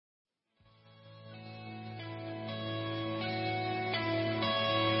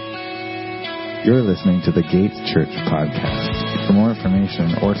You're listening to the Gates Church podcast. For more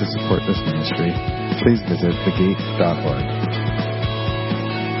information or to support this ministry, please visit thegate.org.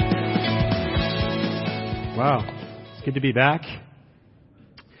 Wow, it's good to be back.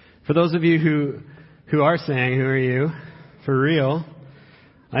 For those of you who are saying, who are you? For real,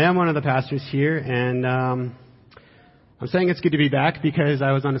 I am one of the pastors here, and I'm saying it's good to be back because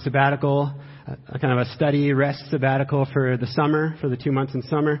I was on a sabbatical, a kind of a study, rest sabbatical for the summer, for the 2 months in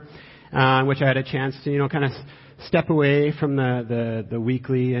summer, in which I had a chance to, kind of step away from the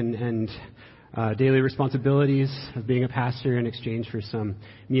weekly and daily responsibilities of being a pastor in exchange for some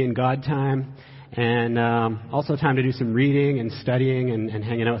me and God time, and also time to do some reading and studying and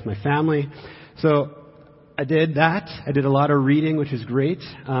hanging out with my family. So I did that. I did a lot of reading, which is great.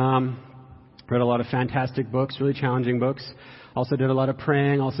 Read a lot of fantastic books, really challenging books. Also did a lot of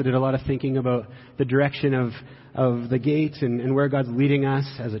praying. Also did a lot of thinking about the direction of the Gate and where God's leading us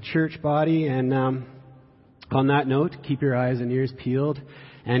as a church body. And on that note, keep your eyes and ears peeled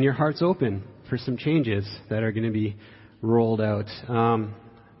and your hearts open for some changes that are going to be rolled out.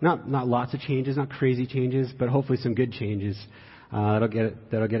 Not lots of changes, not crazy changes, but hopefully some good changes that'll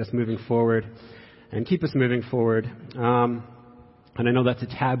get us moving forward and keep us moving forward. And I know that's a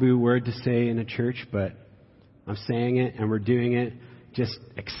taboo word to say in a church, but I'm saying it and we're doing it. Just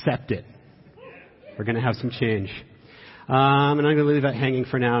accept it. We're going to have some change. And I'm going to leave that hanging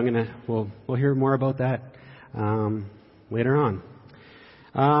for now. We'll hear more about that later on.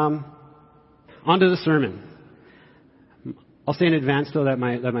 On to the sermon. I'll say in advance, though, that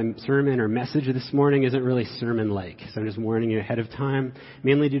my sermon or message this morning isn't really sermon-like. So I'm just warning you ahead of time,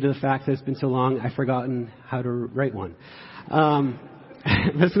 mainly due to the fact that it's been so long, I've forgotten how to write one.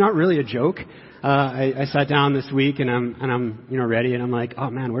 That's not really a joke. I sat down this week and I'm ready, and I'm like, oh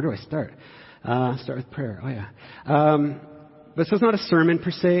man, where do I start? Start with prayer. Oh yeah. But so it's not a sermon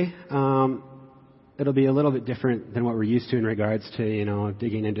per se. It'll be a little bit different than what we're used to in regards to,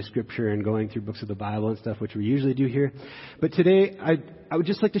 digging into Scripture and going through books of the Bible and stuff, which we usually do here. But today, I would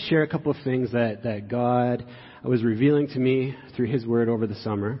just like to share a couple of things that God was revealing to me through His Word over the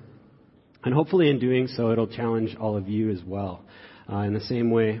summer. And hopefully in doing so, it'll challenge all of you as well in the same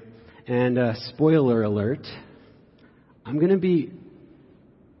way. And spoiler alert, I'm going to be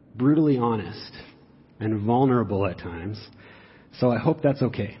brutally honest and vulnerable at times. So I hope that's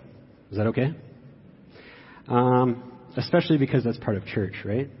okay. Is that okay? Especially because that's part of church,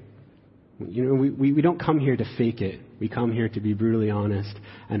 right? We don't come here to fake it. We come here to be brutally honest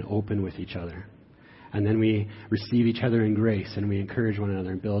and open with each other. And then we receive each other in grace and we encourage one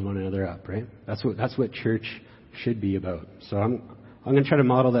another and build one another up, right? That's what church should be about. So I'm going to try to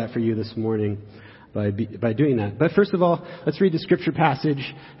model that for you this morning by doing that. But first of all, let's read the scripture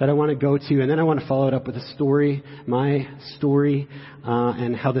passage that I want to go to, and then I want to follow it up with a story, my story,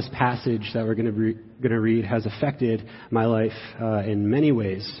 and how this passage that we're going to read has affected my life in many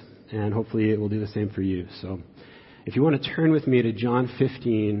ways, and hopefully it will do the same for you. So if you want to turn with me to John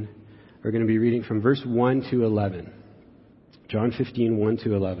 15, we're going to be reading from verse 1 to 11. John 15, 1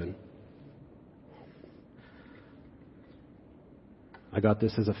 to 11. I got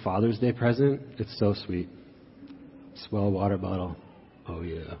this as a Father's Day present. It's so sweet. Swell water bottle. Oh,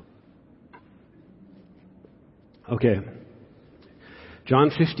 yeah. Okay.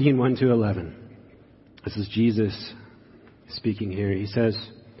 John 15, 1 to 11. This is Jesus speaking here. He says,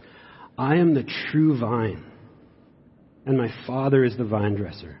 I am the true vine, and my Father is the vine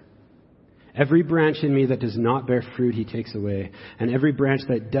dresser. Every branch in me that does not bear fruit, He takes away. And every branch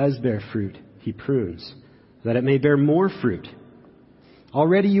that does bear fruit, He prunes, that it may bear more fruit.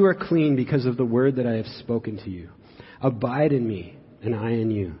 Already you are clean because of the word that I have spoken to you. Abide in me, and I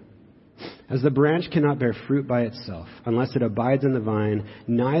in you. As the branch cannot bear fruit by itself, unless it abides in the vine,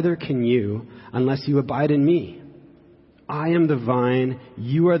 neither can you unless you abide in me. I am the vine,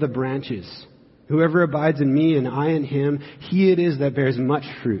 you are the branches. Whoever abides in me and I in him, he it is that bears much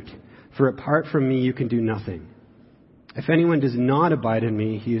fruit. For apart from me you can do nothing. If anyone does not abide in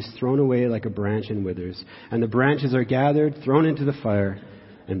me, he is thrown away like a branch and withers, and the branches are gathered, thrown into the fire,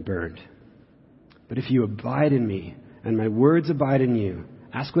 and burned. But if you abide in me, and my words abide in you,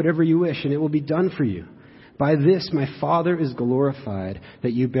 ask whatever you wish, and it will be done for you. By this my Father is glorified,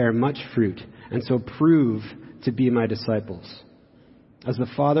 that you bear much fruit, and so prove to be my disciples. As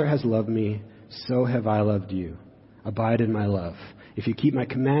the Father has loved me, so have I loved you. Abide in my love. If you keep my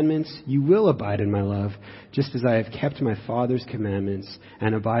commandments, you will abide in my love, just as I have kept my Father's commandments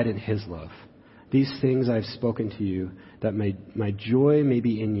and abide in His love. These things I have spoken to you, that my joy may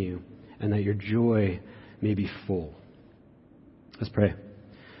be in you, and that your joy may be full. Let's pray.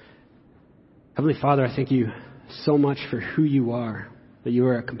 Heavenly Father, I thank you so much for who you are. that you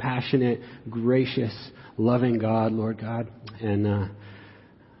are a compassionate, gracious, loving God, Lord God. And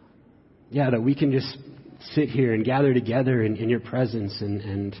that we can just sit here and gather together in your presence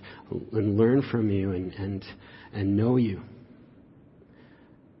and learn from you and know you.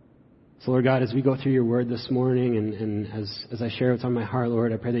 So, Lord God, as we go through your word this morning and as I share what's on my heart,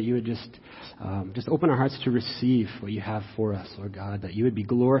 Lord, I pray that you would just open our hearts to receive what you have for us, Lord God, that you would be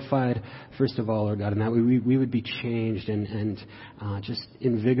glorified, first of all, Lord God, and that we would be changed and just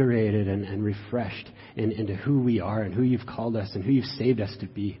invigorated and refreshed into who we are and who you've called us and who you've saved us to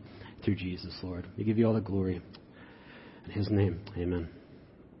be through Jesus, Lord. We give you all the glory. In his name, amen.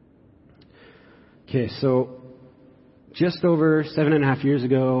 Okay, so just over 7.5 years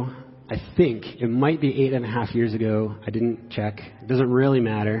ago, I think it might be 8.5 years ago. I didn't check. It doesn't really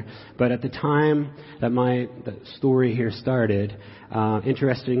matter. But at the time that the story here started,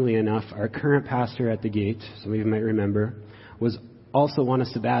 interestingly enough, our current pastor at the Gate, some of you might remember, was also on a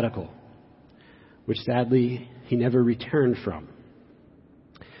sabbatical, which sadly he never returned from.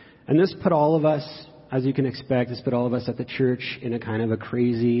 And this put all of us, as you can expect, this put all of us at the church in a kind of a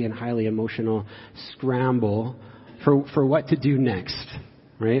crazy and highly emotional scramble for what to do next.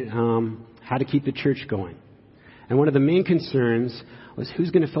 Right? How to keep the church going. And one of the main concerns was who's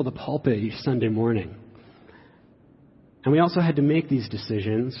going to fill the pulpit each Sunday morning. And we also had to make these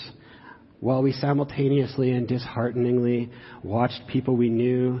decisions while we simultaneously and dishearteningly watched people we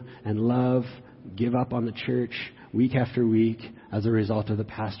knew and loved give up on the church week after week as a result of the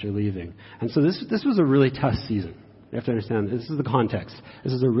pastor leaving. And so this was a really tough season. You have to understand, this is the context.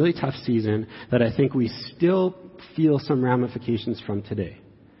 This is a really tough season that I think we still feel some ramifications from today.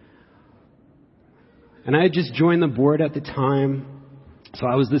 And I had just joined the board at the time, so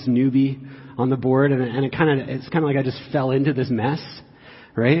I was this newbie on the board, and it's kind of like I just fell into this mess,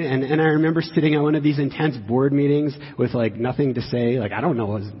 right? And I remember sitting at one of these intense board meetings with like nothing to say, like I don't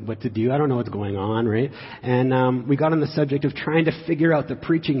know what to do, I don't know what's going on, right? And we got on the subject of trying to figure out the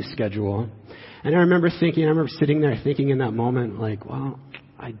preaching schedule, and I remember sitting there thinking in that moment, like, well,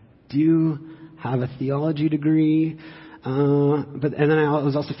 I do have a theology degree. And then I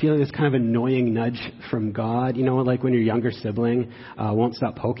was also feeling this kind of annoying nudge from God, like when your younger sibling won't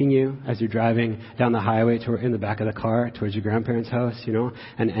stop poking you as you're driving down the highway in the back of the car towards your grandparents' house,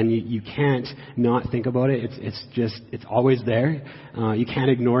 and you can't not think about it. It's always there. You can't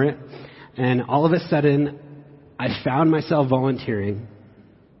ignore it. And all of a sudden, I found myself volunteering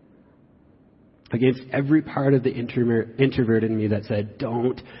against every part of the introvert in me that said,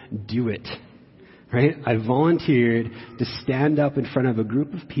 don't do it. Right? I volunteered to stand up in front of a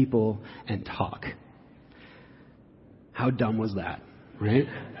group of people and talk. How dumb was that? Right?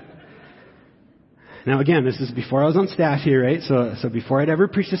 Now again, this is before I was on staff here, right? So before I'd ever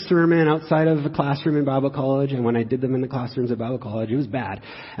preached a sermon outside of a classroom in Bible college, and when I did them in the classrooms at Bible college, it was bad.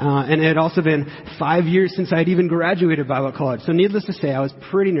 And it had also been 5 years since I'd even graduated Bible college. So needless to say, I was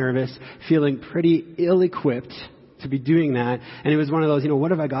pretty nervous, feeling pretty ill-equiped to be doing that. And it was one of those,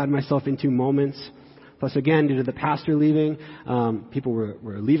 what have I gotten myself into moments. Plus, again, due to the pastor leaving, people were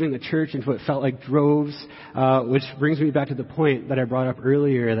leaving the church in what felt like droves, which brings me back to the point that I brought up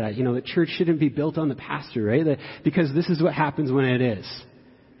earlier that, the church shouldn't be built on the pastor, right? Because this is what happens when it is.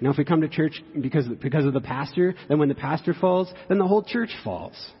 If we come to church because of the pastor, then when the pastor falls, then the whole church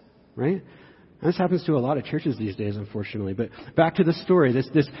falls, right? And this happens to a lot of churches these days, unfortunately. But back to the story.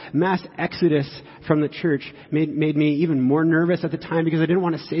 This mass exodus from the church made me even more nervous at the time because I didn't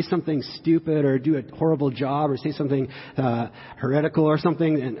want to say something stupid or do a horrible job or say something heretical or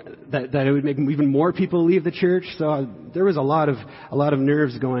something and that it would make even more people leave the church. So there was a lot of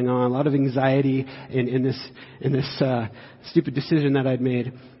nerves going on, a lot of anxiety in this stupid decision that I'd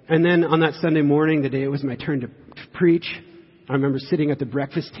made. And then on that Sunday morning, the day it was my turn to preach, I remember sitting at the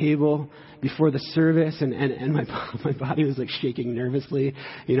breakfast table before the service, and my body was like shaking nervously.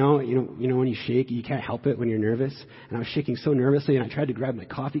 You know when you shake, you can't help it when you're nervous. And I was shaking so nervously, and I tried to grab my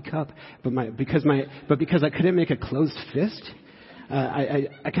coffee cup, because I couldn't make a closed fist,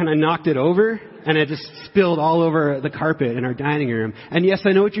 I kind of knocked it over, and it just spilled all over the carpet in our dining room. And yes,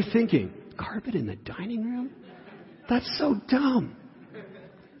 I know what you're thinking. Carpet in the dining room? That's so dumb.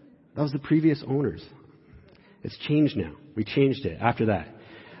 That was the previous owners. It's changed now. We changed it after that.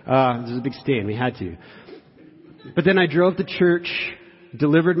 This was a big stain. We had to. But then I drove to church,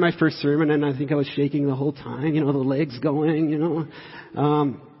 delivered my first sermon, and I think I was shaking the whole time, the legs going,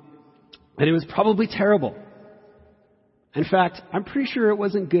 and it was probably terrible. In fact, I'm pretty sure it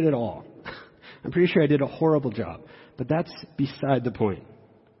wasn't good at all. I'm pretty sure I did a horrible job. But that's beside the point.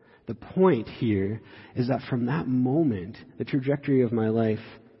 The point here is that from that moment, the trajectory of my life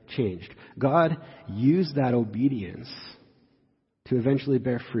changed. God used that obedience to eventually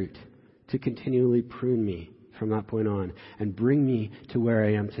bear fruit, to continually prune me from that point on and bring me to where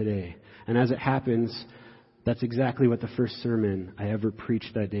I am today. And as it happens, that's exactly what the first sermon I ever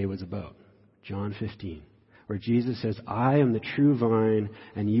preached that day was about. John 15, where Jesus says, I am the true vine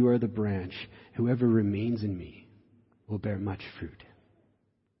and you are the branch. Whoever remains in me will bear much fruit.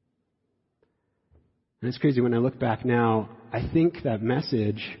 And it's crazy when I look back now, I think that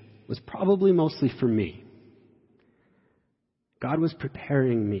message was probably mostly for me. God was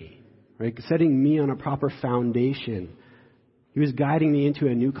preparing me, right? Setting me on a proper foundation. He was guiding me into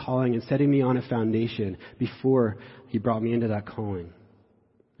a new calling and setting me on a foundation before He brought me into that calling.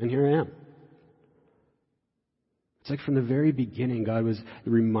 And here I am. It's like from the very beginning, God was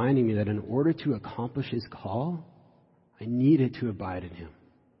reminding me that in order to accomplish His call, I needed to abide in Him.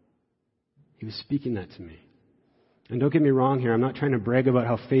 He was speaking that to me. And don't get me wrong here, I'm not trying to brag about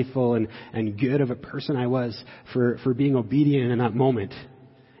how faithful and good of a person I was for being obedient in that moment.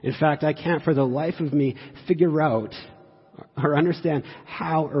 In fact, I can't for the life of me figure out or understand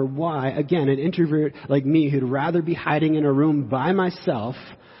how or why, again, an introvert like me who'd rather be hiding in a room by myself,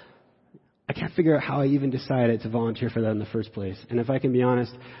 I can't figure out how I even decided to volunteer for that in the first place. And if I can be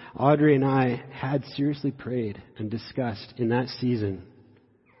honest, Audrey and I had seriously prayed and discussed in that season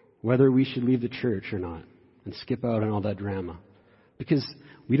whether we should leave the church or not and skip out on all that drama. Because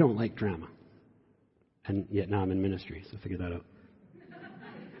we don't like drama. And yet now I'm in ministry, so figure that out.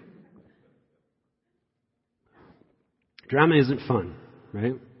 Drama isn't fun,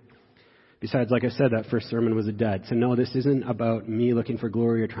 right? Besides, like I said, that first sermon was a dud. So no, this isn't about me looking for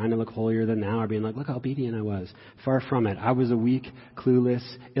glory or trying to look holier than thou or being like, look how obedient I was. Far from it. I was a weak, clueless,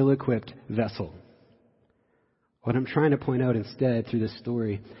 ill-equipped vessel. What I'm trying to point out instead through this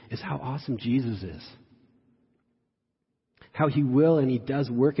story is how awesome Jesus is. How He will and He does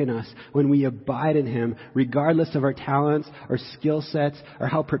work in us when we abide in Him, regardless of our talents or skill sets or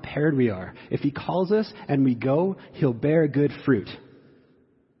how prepared we are. If He calls us and we go, He'll bear good fruit.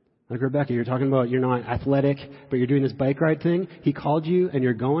 Like Rebecca, you're talking about you're not athletic, but you're doing this bike ride thing. He called you and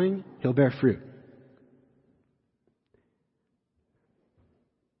you're going, He'll bear fruit.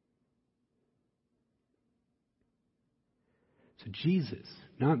 So Jesus,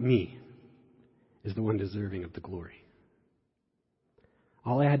 not me, is the one deserving of the glory.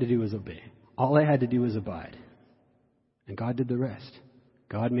 All I had to do was obey. All I had to do was abide. And God did the rest.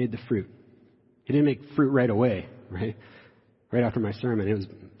 God made the fruit. He didn't make fruit right away, right? Right after my sermon,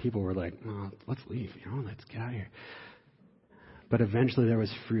 people were like, oh, let's leave, let's get out of here. But eventually there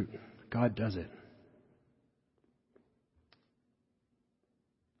was fruit. God does it.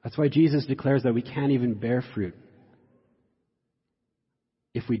 That's why Jesus declares that we can't even bear fruit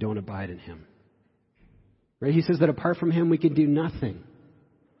if we don't abide in Him. Right? He says that apart from Him, we can do nothing.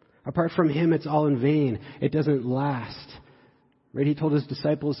 Apart from Him, it's all in vain. It doesn't last. Right? He told His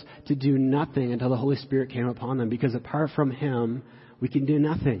disciples to do nothing until the Holy Spirit came upon them, because apart from Him, we can do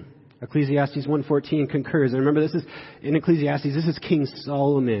nothing. Ecclesiastes 1:14 concurs. And remember, this is in Ecclesiastes, this is King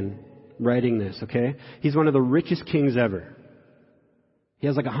Solomon writing this, okay? He's one of the richest kings ever. He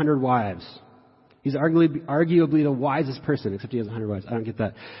has like 100 wives. He's arguably the wisest person, except he has 100 wives. I don't get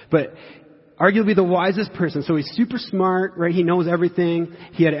that. But arguably the wisest person. So he's super smart, right? He knows everything.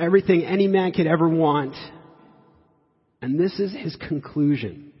 He had everything any man could ever want. And this is his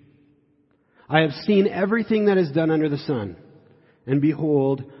conclusion. I have seen everything that is done under the sun. And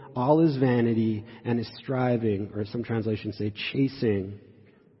behold, all is vanity and is striving, or some translations say chasing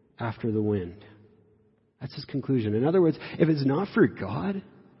after the wind. That's his conclusion. In other words, if it's not for God,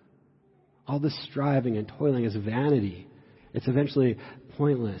 all this striving and toiling is vanity. It's eventually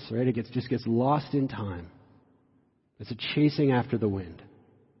pointless, right? It just gets lost in time. It's a chasing after the wind.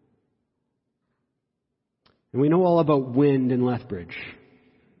 And we know all about wind in Lethbridge.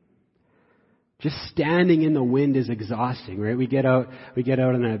 Just standing in the wind is exhausting, right? We get out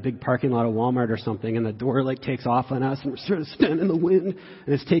in a big parking lot of Walmart or something, and the door takes off on us, and we're sort of standing in the wind,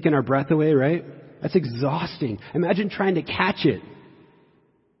 and it's taking our breath away, right? That's exhausting. Imagine trying to catch it.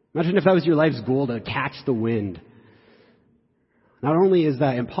 Imagine if that was your life's goal, to catch the wind. Not only is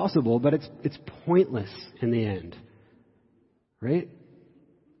that impossible, but it's pointless in the end. Right?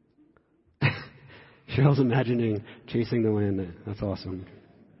 Cheryl's imagining chasing the wind. That's awesome.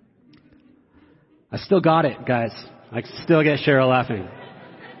 I still got it, guys. I still get Cheryl laughing.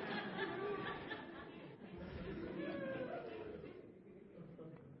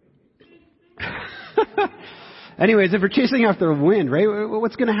 Anyways, if we're chasing after the wind, right,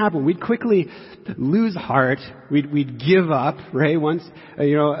 what's going to happen? We'd quickly lose heart. We'd give up, right? Once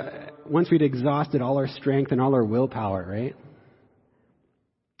we'd exhausted all our strength and all our willpower, right?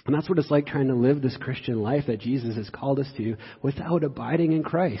 And that's what it's like trying to live this Christian life that Jesus has called us to without abiding in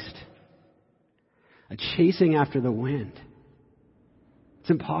Christ. A chasing after the wind. It's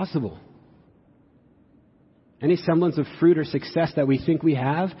impossible. Any semblance of fruit or success that we think we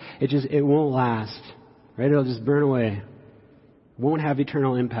have, it won't last. Right? It'll just burn away. It won't have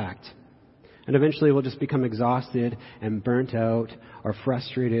eternal impact. And eventually we'll just become exhausted and burnt out or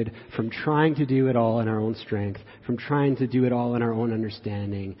frustrated from trying to do it all in our own strength, from trying to do it all in our own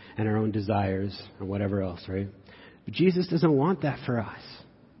understanding and our own desires and whatever else, right? But Jesus doesn't want that for us.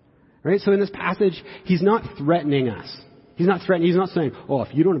 Right? So in this passage, he's not threatening us. He's not threatening. He's not saying, oh,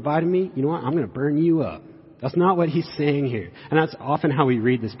 if you don't abide in me, you know what? I'm going to burn you up. That's not what he's saying here. And that's often how we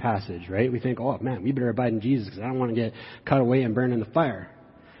read this passage, right? We think, oh, man, we better abide in Jesus because I don't want to get cut away and burned in the fire.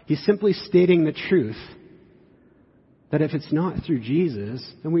 He's simply stating the truth that if it's not through Jesus,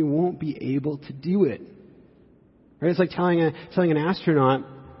 then we won't be able to do it. Right? It's like telling an astronaut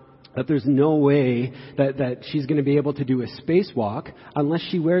that there's no way that she's going to be able to do a spacewalk unless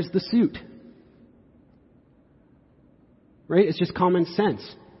she wears the suit. Right? It's just common sense.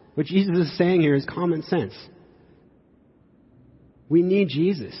 What Jesus is saying here is common sense. We need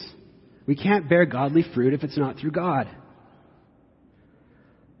Jesus. We can't bear godly fruit if it's not through God.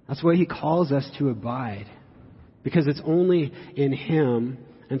 That's why he calls us to abide. Because it's only in him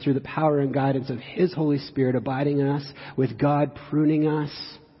and through the power and guidance of his Holy Spirit abiding in us, with God pruning us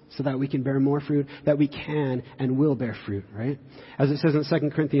so that we can bear more fruit, that we can and will bear fruit, right? As it says in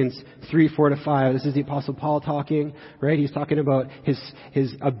 2 Corinthians 3:4-5, this is the Apostle Paul talking, right? He's talking about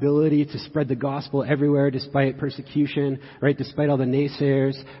his ability to spread the gospel everywhere despite persecution, right? Despite all the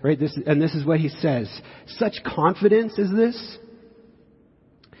naysayers, right? This is what he says. Such confidence as this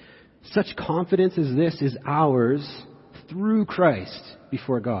is ours through Christ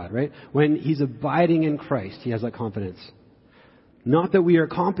before God, right? When he's abiding in Christ, he has that confidence. Not that we are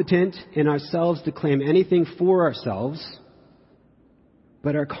competent in ourselves to claim anything for ourselves,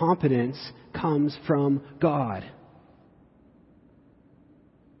 but our competence comes from God.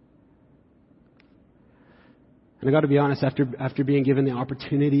 And I got to be honest, after being given the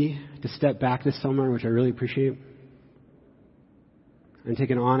opportunity to step back this summer, which I really appreciate, and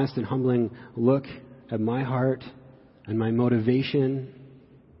take an honest and humbling look at my heart and my motivation,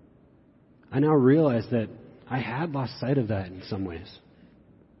 I now realize that I had lost sight of that in some ways.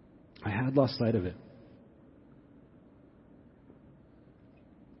 I had lost sight of it.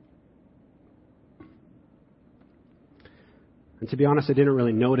 And to be honest, I didn't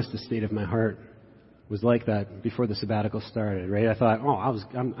really notice the state of my heart was like that before the sabbatical started, right? I thought,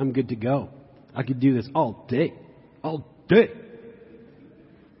 I'm good to go. I could do this all day. All day.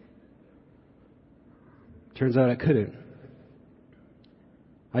 Turns out I couldn't.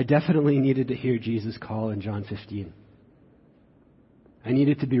 I definitely needed to hear Jesus' call in John 15. I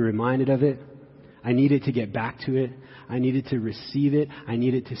needed to be reminded of it. I needed to get back to it. I needed to receive it. I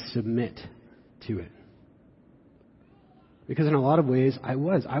needed to submit to it. Because in a lot of ways, I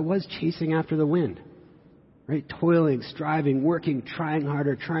was chasing after the wind. Right? Toiling, striving, working, trying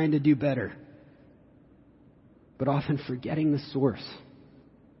harder, trying to do better. But often forgetting the source.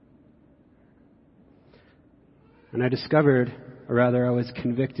 And I discovered, or rather I was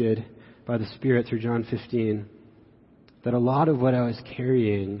convicted by the Spirit through John 15, that a lot of what I was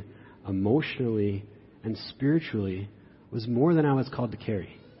carrying emotionally and spiritually was more than I was called to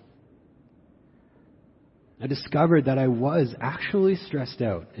carry. I discovered that I was actually stressed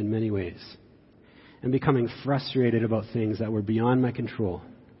out in many ways and becoming frustrated about things that were beyond my control.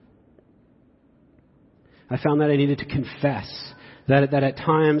 I found that I needed to confess that at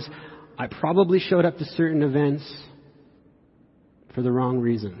times I probably showed up to certain events for the wrong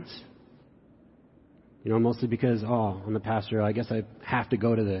reasons. Mostly because, I'm the pastor, I guess I have to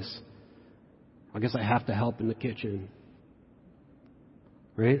go to this. I guess I have to help in the kitchen.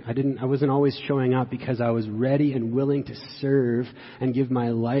 Right? I wasn't always showing up because I was ready and willing to serve and give my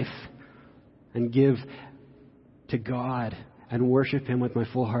life and give to God and worship Him with my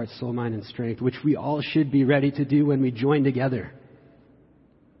full heart, soul, mind, and strength, which we all should be ready to do when we join together.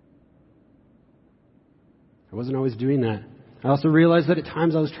 I wasn't always doing that. I also realized that at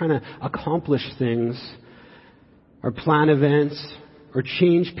times I was trying to accomplish things or plan events or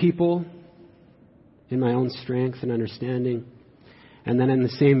change people in my own strength and understanding. And then in the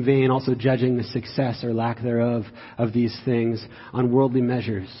same vein, also judging the success or lack thereof of these things on worldly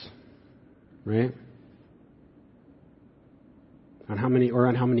measures. Right? On how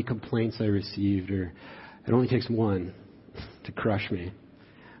many complaints I received, or it only takes one to crush me,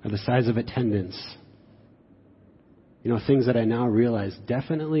 or the size of attendance. Things that I now realize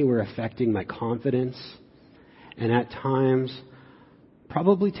definitely were affecting my confidence and at times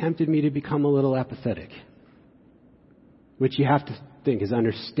probably tempted me to become a little apathetic, which you have to think is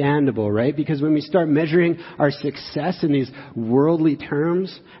understandable, right? Because when we start measuring our success in these worldly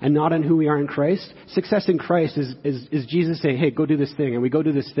terms and not on who we are in Christ, success in Christ is Jesus saying, hey, go do this thing, and we go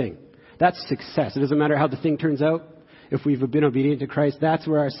do this thing. That's success. It doesn't matter how the thing turns out. If we've been obedient to Christ, that's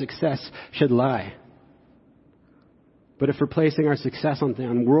where our success should lie. But if we're placing our success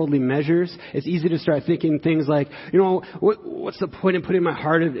on worldly measures, it's easy to start thinking things like, what's the point in putting my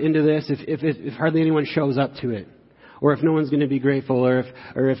heart into this if hardly anyone shows up to it? Or if no one's going to be grateful, or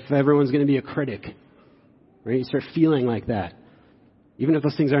if everyone's going to be a critic. Right? You start feeling like that. Even if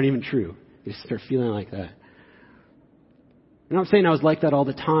those things aren't even true. You start feeling like that. I'm not saying I was like that all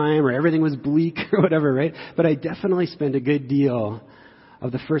the time, or everything was bleak, or whatever, right? But I definitely spent a good deal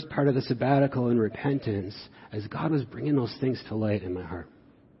of the first part of the sabbatical in repentance as God was bringing those things to light in my heart.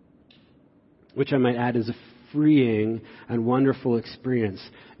 Which I might add is a freeing and wonderful experience.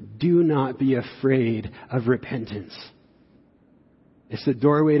 Do not be afraid of repentance. It's the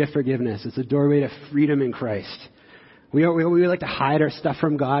doorway to forgiveness. It's a doorway to freedom in Christ. We like to hide our stuff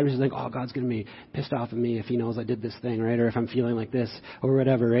from God. We're just like, oh, God's going to be pissed off at me if he knows I did this thing, right? Or if I'm feeling like this or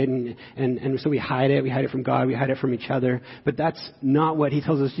whatever, right? And so we hide it. We hide it from God. We hide it from each other. But that's not what he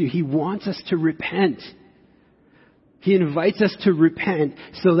tells us to do. He wants us to repent. He invites us to repent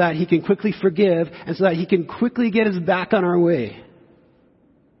so that he can quickly forgive and so that he can quickly get us back on our way.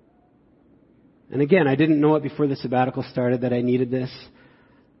 And again, I didn't know it before the sabbatical started that I needed this,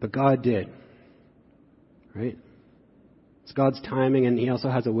 but God did. Right? It's God's timing, and he also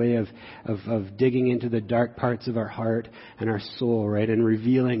has a way of digging into the dark parts of our heart and our soul, right? And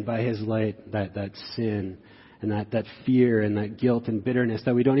revealing by his light that sin and that fear and that guilt and bitterness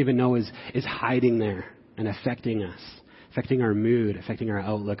that we don't even know is hiding there and affecting us, affecting our mood, affecting our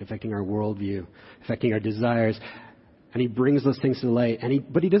outlook, affecting our worldview, affecting our desires. And he brings those things to the light.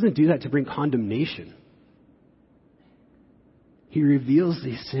 But he doesn't do that to bring condemnation. He reveals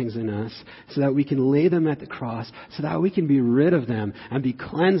these things in us so that we can lay them at the cross, so that we can be rid of them and be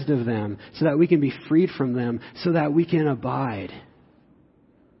cleansed of them, so that we can be freed from them, so that we can abide.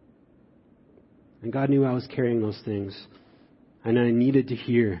 And God knew I was carrying those things, and I needed to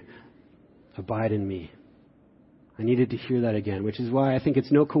hear, abide in me. I needed to hear that again, which is why I think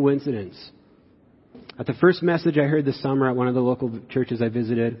it's no coincidence. At the first message I heard this summer at one of the local churches I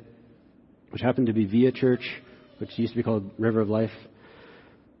visited, which happened to be Via Church, which used to be called River of Life.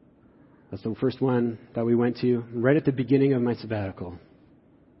 That's the first one that we went to, right at the beginning of my sabbatical.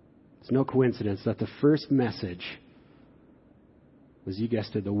 It's no coincidence that the first message was, you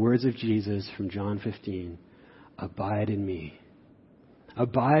guessed it, the words of Jesus from John 15. Abide in me.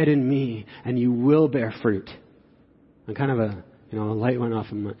 Abide in me, and you will bear fruit. And kind of a light went off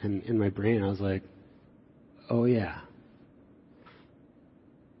in my brain. I was like, oh yeah.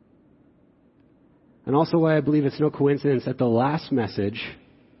 And also why I believe it's no coincidence that the last message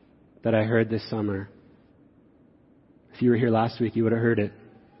that I heard this summer, if you were here last week, you would have heard it.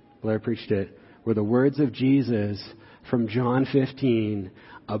 Blair preached it. Were the words of Jesus from John 15,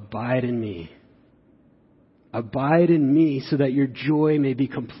 abide in me. Abide in me so that your joy may be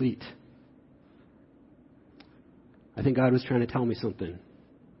complete. I think God was trying to tell me something.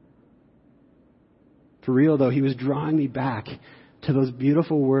 For real though, he was drawing me back to those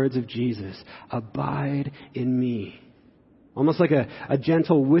beautiful words of Jesus. Abide in me. Almost like a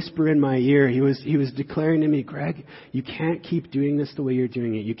gentle whisper in my ear. He was declaring to me, Greg, you can't keep doing this the way you're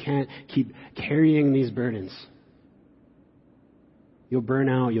doing it. You can't keep carrying these burdens. You'll burn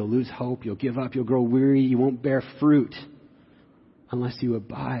out. You'll lose hope. You'll give up. You'll grow weary. You won't bear fruit unless you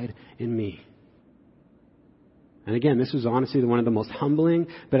abide in me. And again, this was honestly one of the most humbling,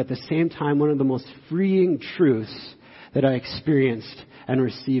 but at the same time, one of the most freeing truths that I experienced and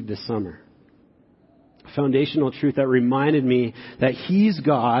received this summer. A foundational truth that reminded me that he's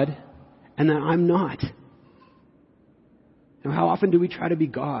God and that I'm not. Now, how often do we try to be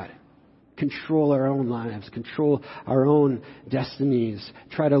God? Control our own lives, control our own destinies,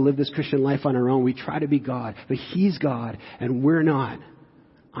 try to live this Christian life on our own. We try to be God, but he's God and we're not.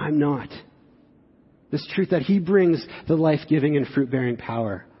 I'm not. This truth that he brings the life-giving and fruit-bearing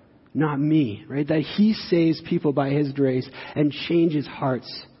power. Not me, right? That he saves people by his grace and changes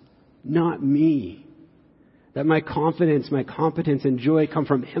hearts. Not me. That my confidence, my competence, and joy come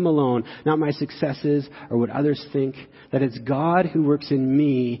from him alone, not my successes or what others think. That it's God who works in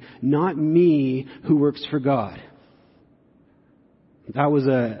me, not me who works for God. That was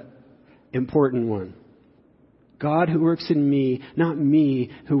an important one. God who works in me, not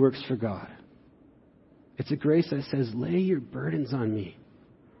me who works for God. It's a grace that says, lay your burdens on me.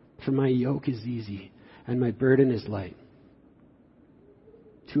 For my yoke is easy and my burden is light.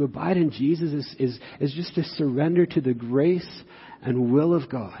 To abide in Jesus is just to surrender to the grace and will of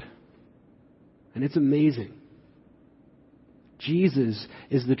God. And it's amazing. Jesus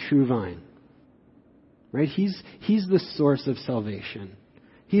is the true vine. Right? He's the source of salvation.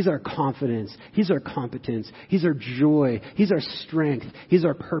 He's our confidence. He's our competence. He's our joy. He's our strength. He's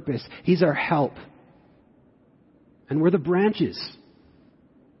our purpose. He's our help. And we're the branches.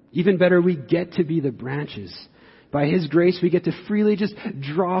 Even better, we get to be the branches. By His grace, we get to freely just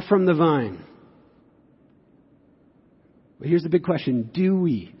draw from the vine. But here's the big question. Do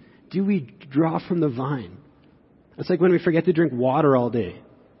we draw from the vine? It's like when we forget to drink water all day,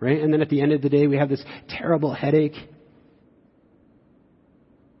 right? And then at the end of the day, we have this terrible headache.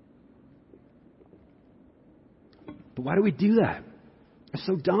 But why do we do that? It's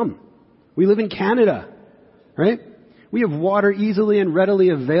so dumb. We live in Canada, right? We have water easily and readily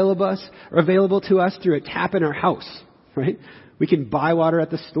available to us through a tap in our house, right? We can buy water at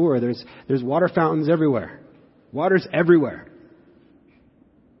the store. There's water fountains everywhere. Water's everywhere.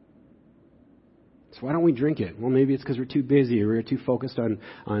 So why don't we drink it? Well, maybe it's because we're too busy or we're too focused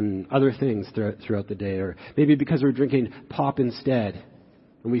on other things throughout the day. Or maybe because we're drinking pop instead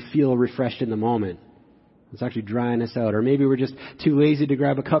and we feel refreshed in the moment. It's actually drying us out. Or maybe we're just too lazy to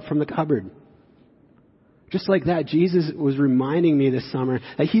grab a cup from the cupboard. Just like that, Jesus was reminding me this summer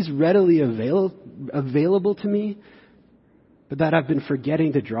that He's readily available to me, but that I've been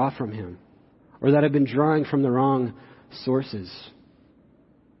forgetting to draw from Him, or that I've been drawing from the wrong sources.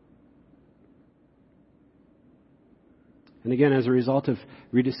 And again, as a result of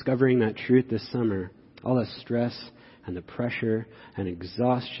rediscovering that truth this summer, all the stress and the pressure and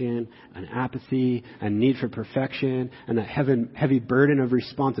exhaustion and apathy and need for perfection and the heavy burden of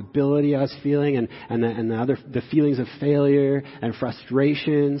responsibility I was feeling and the feelings of failure and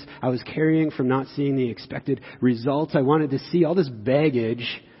frustrations I was carrying from not seeing the expected results I wanted to see, all this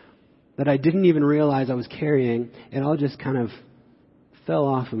baggage that I didn't even realize I was carrying, it all just kind of fell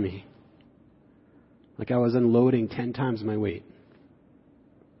off of me. Like I was unloading 10 times my weight.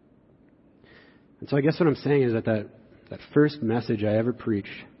 And so I guess what I'm saying is that first message I ever preached,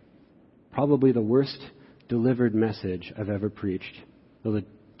 probably the worst delivered message I've ever preached, though the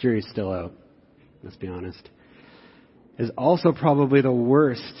jury's still out, let's be honest, is also probably the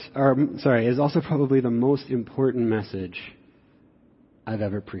most important message I've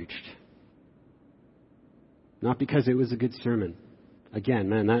ever preached. Not because it was a good sermon. Again,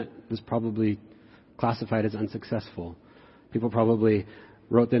 man, that was probably classified as unsuccessful. People probably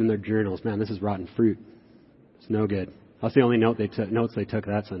wrote that in their journals. Man, this is rotten fruit. It's no good. That's the only notes they took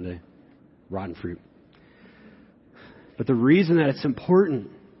that Sunday. Rotten fruit. But the reason that it's important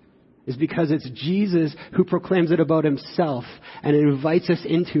is because it's Jesus who proclaims it about Himself and invites us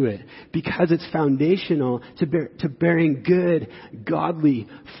into it, because it's foundational to bearing good, godly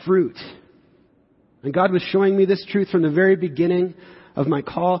fruit. And God was showing me this truth from the very beginning of my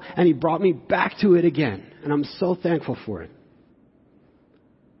call, and He brought me back to it again. And I'm so thankful for it.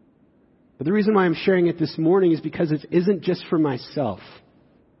 But the reason why I'm sharing it this morning is because it isn't just for myself.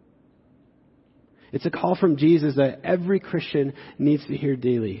 It's a call from Jesus that every Christian needs to hear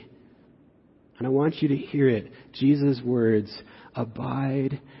daily. And I want you to hear it. Jesus' words,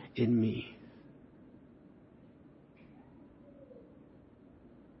 abide in me.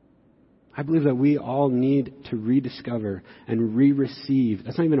 I believe that we all need to rediscover and re-receive.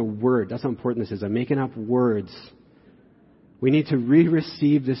 That's not even a word. That's how important this is. I'm making up words. We need to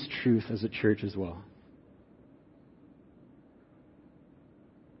re-receive this truth as a church as well.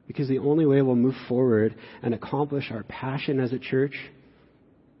 Because the only way we'll move forward and accomplish our passion as a church,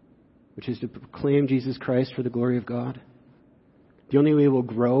 which is to proclaim Jesus Christ for the glory of God, the only way we'll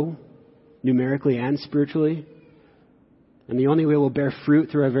grow numerically and spiritually, and the only way we'll bear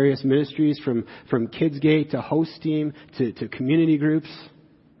fruit through our various ministries from Kids Gate to host team to community groups,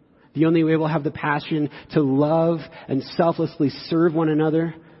 the only way we'll have the passion to love and selflessly serve one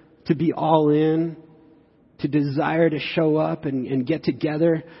another, to be all in, to desire to show up and get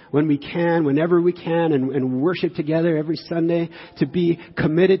together when we can, whenever we can, and worship together every Sunday, to be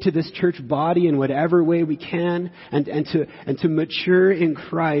committed to this church body in whatever way we can, and to mature in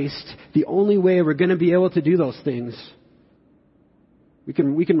Christ. The only way we're going to be able to do those things. We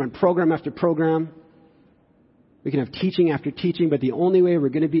can run program after program. We can have teaching after teaching, but the only way we're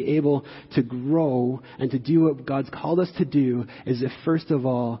going to be able to grow and to do what God's called us to do is if, first of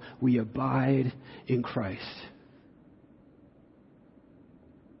all, we abide in Christ.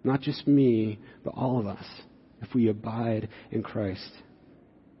 Not just me, but all of us, if we abide in Christ.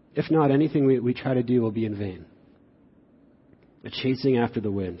 If not, anything we try to do will be in vain. A chasing after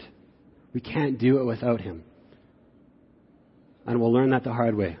the wind. We can't do it without Him. And we'll learn that the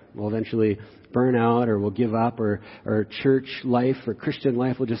hard way. We'll eventually burn out, or we'll give up, or church life or Christian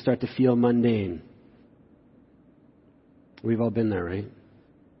life will just start to feel mundane. We've all been there, right?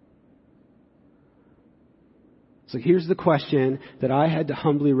 So here's the question that I had to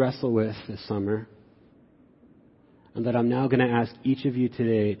humbly wrestle with this summer, and that I'm now going to ask each of you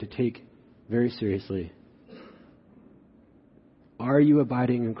today to take very seriously. Are you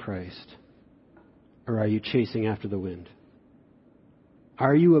abiding in Christ, or are you chasing after the wind?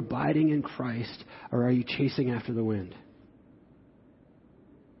 Are you abiding in Christ, or are you chasing after the wind?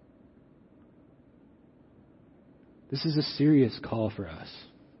 This is a serious call for us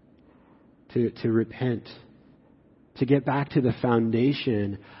to repent, to get back to the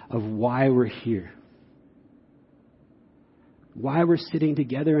foundation of why we're here, why we're sitting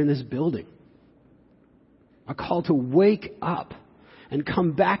together in this building. A call to wake up and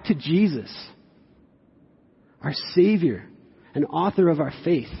come back to Jesus, our Savior and author of our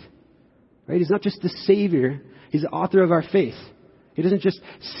faith. Right? He's not just the Savior, He's the author of our faith. He doesn't just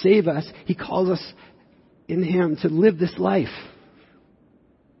save us, He calls us in Him to live this life.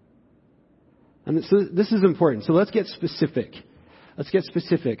 And so this is important. So let's get specific.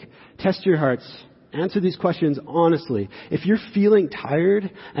 Test your hearts. Answer these questions honestly. If you're feeling tired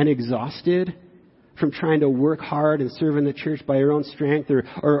and exhausted from trying to work hard and serve in the church by your own strength,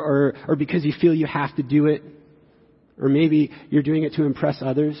 or because you feel you have to do it, or maybe you're doing it to impress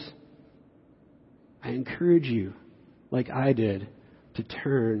others, I encourage you, like I did, to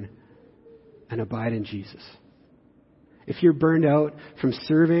turn and abide in Jesus. If you're burned out from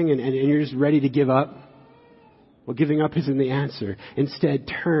serving and you're just ready to give up, well, giving up isn't the answer.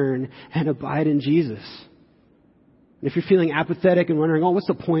 Instead, turn and abide in Jesus. And if you're feeling apathetic and wondering, what's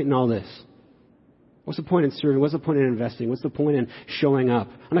the point in all this? What's the point in serving? What's the point in investing? What's the point in showing up?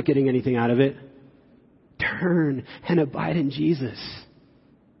 I'm not getting anything out of it. Turn and abide in Jesus.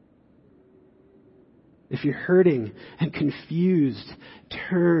 If you're hurting and confused,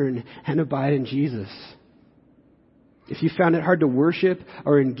 turn and abide in Jesus. If you found it hard to worship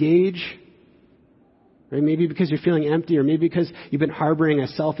or engage, right, maybe because you're feeling empty, or maybe because you've been harboring a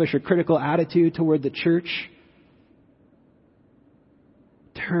selfish or critical attitude toward the church,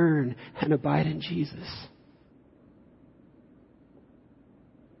 turn and abide in Jesus.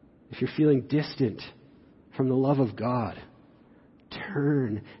 If you're feeling distant from the love of God,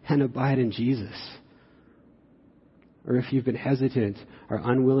 turn and abide in Jesus. Or if you've been hesitant or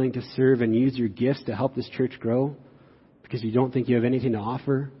unwilling to serve and use your gifts to help this church grow because you don't think you have anything to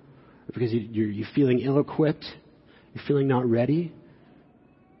offer, or because you're feeling ill-equipped, you're feeling not ready,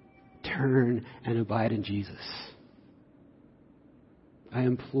 turn and abide in Jesus. I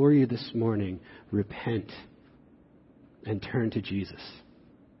implore you this morning, repent and turn to Jesus.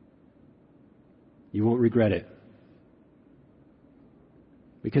 You won't regret it.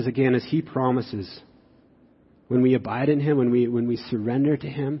 Because again, as He promises, when we abide in Him, when we surrender to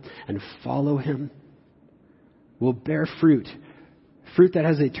Him and follow Him, we'll bear fruit that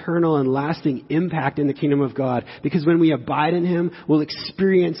has eternal and lasting impact in the kingdom of God. Because when we abide in Him, we'll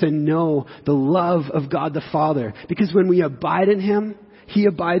experience and know the love of God the Father. Because when we abide in Him, He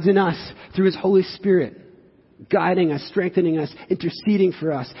abides in us through His Holy Spirit, guiding us, strengthening us, interceding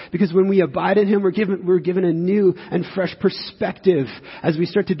for us. Because when we abide in Him, we're given a new and fresh perspective as we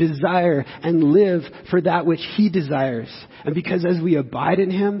start to desire and live for that which He desires. And because as we abide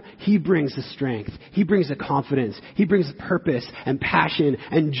in Him, He brings the strength, He brings the confidence, He brings purpose and passion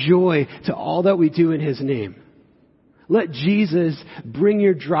and joy to all that we do in His name. Let Jesus bring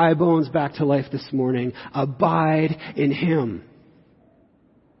your dry bones back to life this morning. Abide in Him.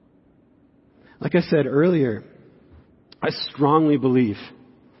 Like I said earlier, I strongly believe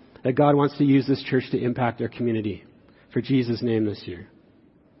that God wants to use this church to impact our community for Jesus' name this year.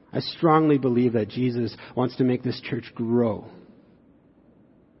 I strongly believe that Jesus wants to make this church grow.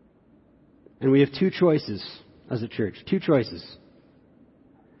 And we have two choices as a church. Two choices.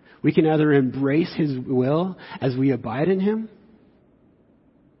 We can either embrace His will as we abide in Him,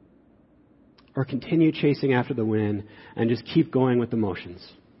 or continue chasing after the wind and just keep going with the motions.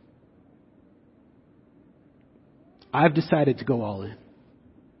 I've decided to go all in.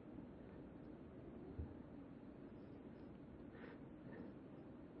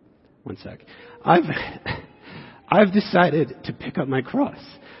 One sec. I've decided to pick up my cross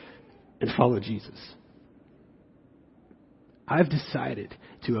and follow Jesus. I've decided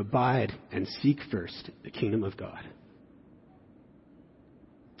to abide and seek first the kingdom of God.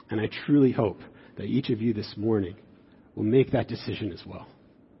 And I truly hope that each of you this morning will make that decision as well.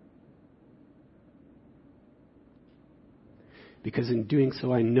 Because in doing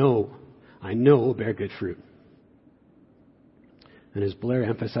so, I know will bear good fruit. And as Blair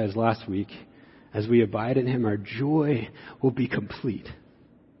emphasized last week, as we abide in him, our joy will be complete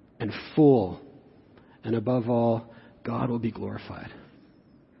and full. And above all, God will be glorified.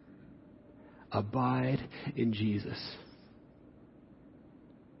 Abide in Jesus.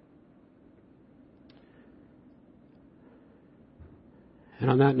 And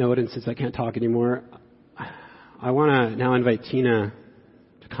on that note, and since I can't talk anymore, I want to now invite Tina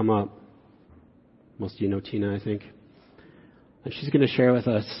to come up. Most of you know Tina, I think. And she's going to share with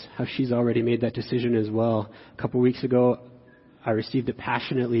us how she's already made that decision as well. A couple weeks ago, I received a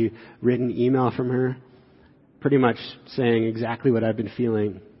passionately written email from her, pretty much saying exactly what I've been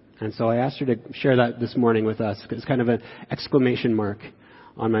feeling. And so I asked her to share that this morning with us. It's kind of an exclamation mark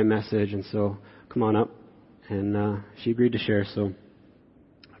on my message. And so come on up. And she agreed to share, so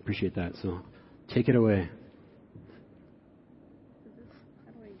I appreciate that. So take it away.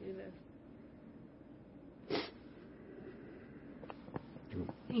 How do I do this?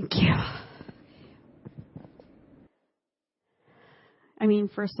 Thank you. I mean,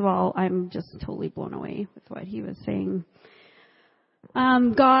 first of all, I'm just totally blown away with what he was saying.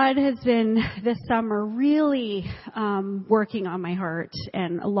 God has been this summer really working on my heart,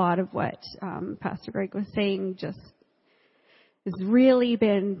 and a lot of what Pastor Greg was saying just has really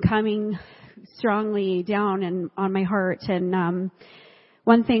been coming strongly down on my heart. And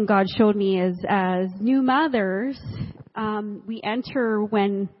one thing God showed me is, as new mothers, we enter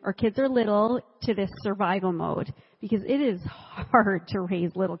when our kids are little to this survival mode, because it is hard to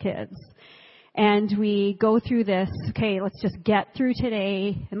raise little kids. And we go through this, okay, let's just get through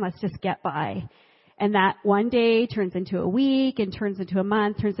today and let's just get by. And that one day turns into a week and turns into a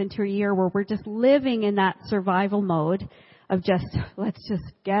month, turns into a year, where we're just living in that survival mode of just, let's just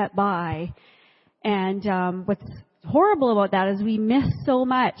get by. And what's horrible about that is we miss so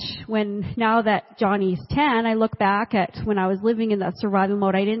much. When now that Johnny's 10, I look back at when I was living in that survival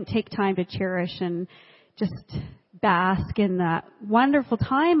mode, I didn't take time to cherish and just bask in that wonderful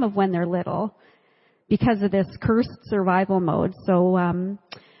time of when they're little, because of this cursed survival mode. So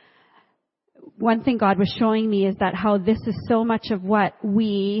one thing God was showing me is that how this is so much of what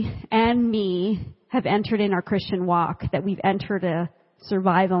we and me have entered in our Christian walk, that we've entered a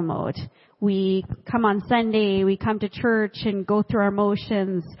survival mode. We come on Sunday, we come to church and go through our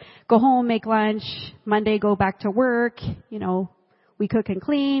motions, go home, make lunch, Monday go back to work, we cook and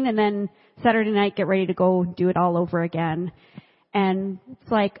clean, and then Saturday night get ready to go do it all over again. And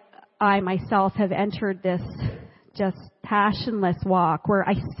it's like I myself have entered this just passionless walk where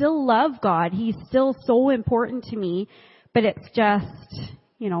I still love God. He's still so important to me, but it's just,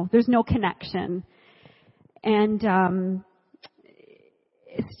 there's no connection. And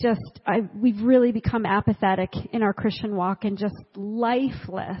it's just, we've really become apathetic in our Christian walk and just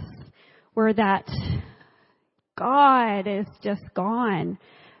lifeless, where that God is just gone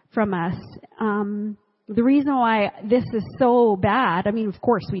from us. The reason why this is so bad, I mean, of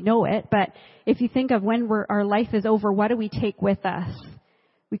course we know it, but if you think of when our life is over, what do we take with us?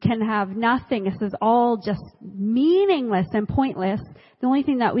 We can have nothing. This is all just meaningless and pointless. The only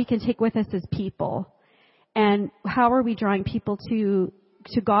thing that we can take with us is people. And how are we drawing people to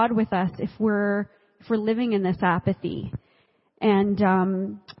God with us if we're living in this apathy? And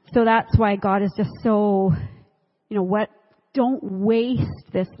so that's why God is just so, don't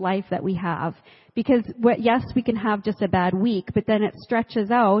waste this life that we have. Because yes, we can have just a bad week, but then it stretches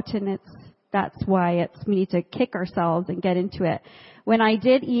out, and that's why we need to kick ourselves and get into it. When I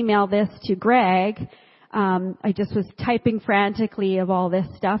did email this to Greg, I just was typing frantically of all this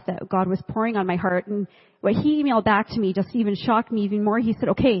stuff that God was pouring on my heart, and what he emailed back to me just even shocked me even more. He said,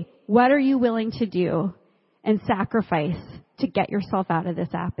 okay, what are you willing to do and sacrifice to get yourself out of this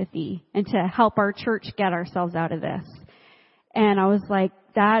apathy and to help our church get ourselves out of this? And I was like,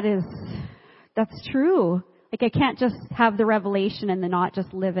 that's true. Like, I can't just have the revelation and then not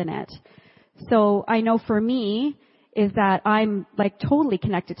just live in it. So I know for me is that I'm like totally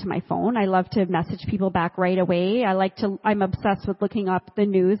connected to my phone. I love to message people back right away. I'm obsessed with looking up the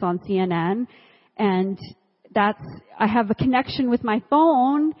news on CNN, and I have a connection with my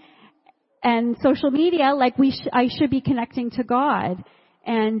phone and social media. Like I should be connecting to God.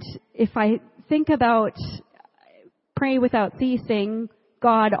 And if I think about pray without ceasing,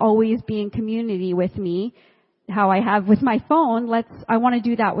 God always be in community with me, how I have with my phone, I want to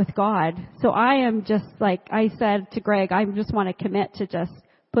do that with God. So I am just like I said to Greg, I just want to commit to just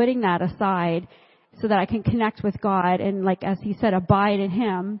putting that aside so that I can connect with God and, like as he said, abide in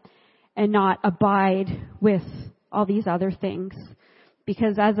him and not abide with all these other things.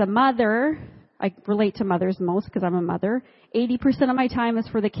 Because as a mother, I relate to mothers most because I'm a mother, 80% of my time is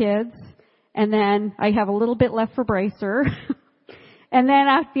for the kids, and then I have a little bit left for Bracer. And then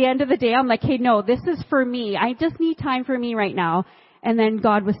at the end of the day, I'm like, hey, no, this is for me. I just need time for me right now. And then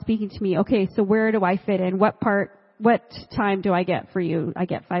God was speaking to me. Okay, so where do I fit in? What time do I get for you? I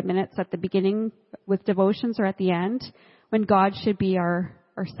get 5 minutes at the beginning with devotions or at the end, when God should be our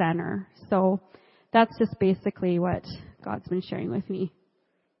center. So that's just basically what God's been sharing with me.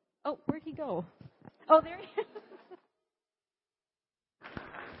 Oh, where'd he go? Oh, there he is.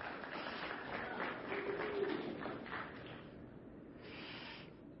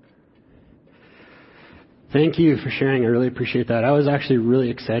 Thank you for sharing. I really appreciate that. I was actually really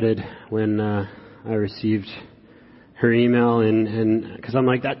excited when I received her email, and because I'm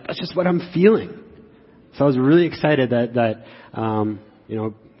like, that's just what I'm feeling. So I was really excited that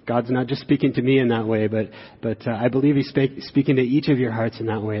God's not just speaking to me in that way, but I believe He's speaking to each of your hearts in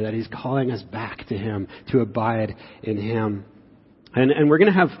that way, that He's calling us back to Him, to abide in Him. And we're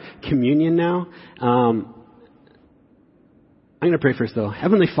going to have communion now. I'm going to pray first, though.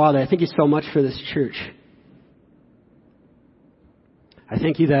 Heavenly Father, I thank you so much for this church. I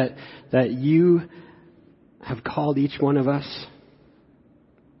thank you that you have called each one of us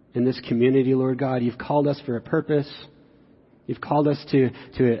in this community, Lord God. You've called us for a purpose. You've called us to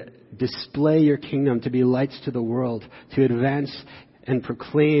display your kingdom, to be lights to the world, to advance and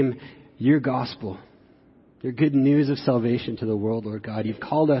proclaim your gospel, your good news of salvation to the world, Lord God. You've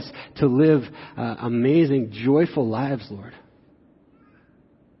called us to live amazing, joyful lives, Lord.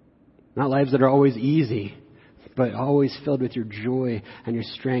 Not lives that are always easy, but always filled with your joy and your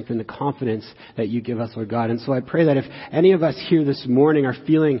strength and the confidence that you give us, Lord God. And so I pray that if any of us here this morning are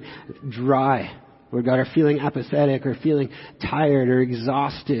feeling dry, Lord God, are feeling apathetic or feeling tired or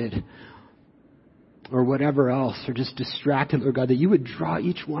exhausted or whatever else, or just distracted, Lord God, that you would draw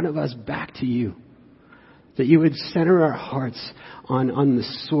each one of us back to you. That you would center our hearts on the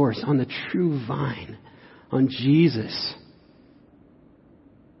source, on the true vine, on Jesus.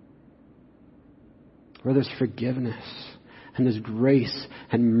 Where there's forgiveness and there's grace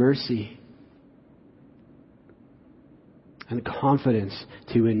and mercy and confidence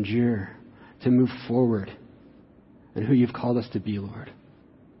to endure, to move forward, and who you've called us to be, Lord.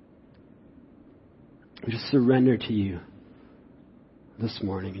 We just surrender to you this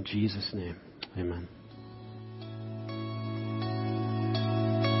morning in Jesus' name. Amen.